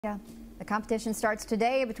Yeah, the competition starts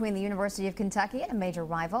today between the University of Kentucky and a major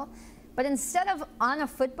rival. But instead of on a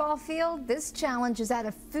football field, this challenge is at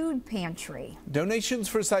a food pantry. Donations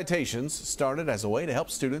for Citations started as a way to help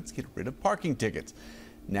students get rid of parking tickets.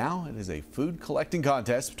 Now it is a food collecting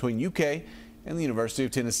contest between UK and the University of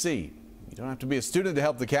Tennessee. You don't have to be a student to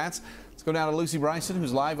help the Cats. Let's go down to Lucy Bryson,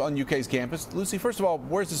 who's live on UK's campus. Lucy, first of all,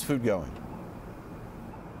 where's this food going?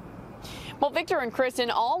 Well, Victor and Kristen,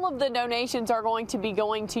 all of the donations are going to be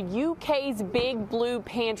going to UK's Big Blue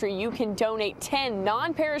Pantry. You can donate 10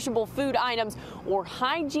 non-perishable food items or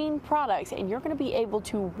hygiene products, and you're going to be able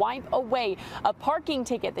to wipe away a parking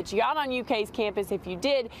ticket that you got on UK's campus. If you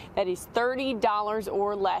did, that is $30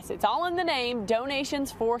 or less. It's all in the name,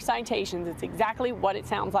 Donations for Citations. It's exactly what it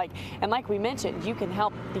sounds like. And like we mentioned, you can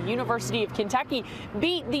help the University of Kentucky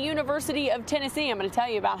beat the University of Tennessee. I'm going to tell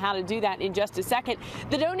you about how to do that in just a second.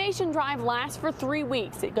 The donation drive lasts for 3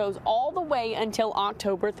 weeks. It goes all the way until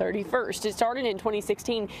October 31st. It started in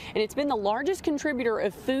 2016, and it's been the largest contributor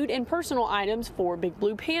of food and personal items for Big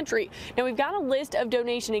Blue Pantry. Now, we've got a list of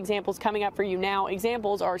donation examples coming up for you now.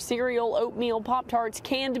 Examples are cereal, oatmeal, Pop-Tarts,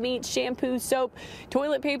 canned meats, shampoo, soap,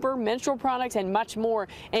 toilet paper, menstrual products, and much more.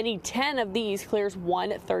 Any 10 of these clears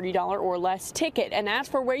one $30 or less ticket, and as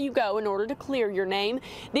for where you go in order to clear your name,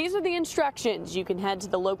 these are the instructions. You can head to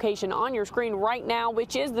the location on your screen right now,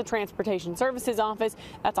 which is the Transportation Services office.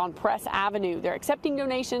 That's on Press Avenue. They're accepting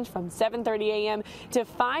donations from 7:30 a.m. to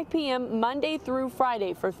 5 p.m. Monday through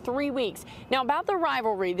Friday for 3 weeks. Now, about the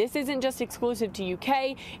rivalry, this isn't just exclusive to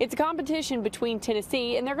UK. It's a competition between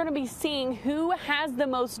Tennessee, and they're going to be seeing who has the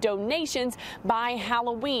most donations by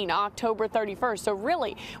Halloween, October 31st. So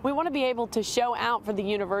really, we want to be able to show out for the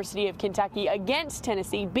University of Kentucky against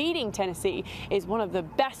Tennessee. Beating Tennessee is one of the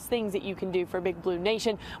best things that you can do for Big Blue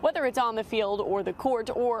Nation, whether it's on the field or the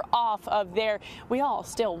court or off of there. We all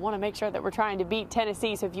still want to make sure that we're trying to beat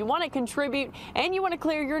Tennessee. So if you want to contribute and you want to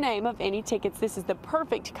clear your name of any tickets, this is the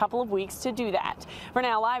perfect couple of weeks to do that. For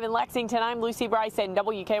now, live in Lexington, I'm Lucy Bryson,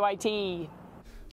 WKYT.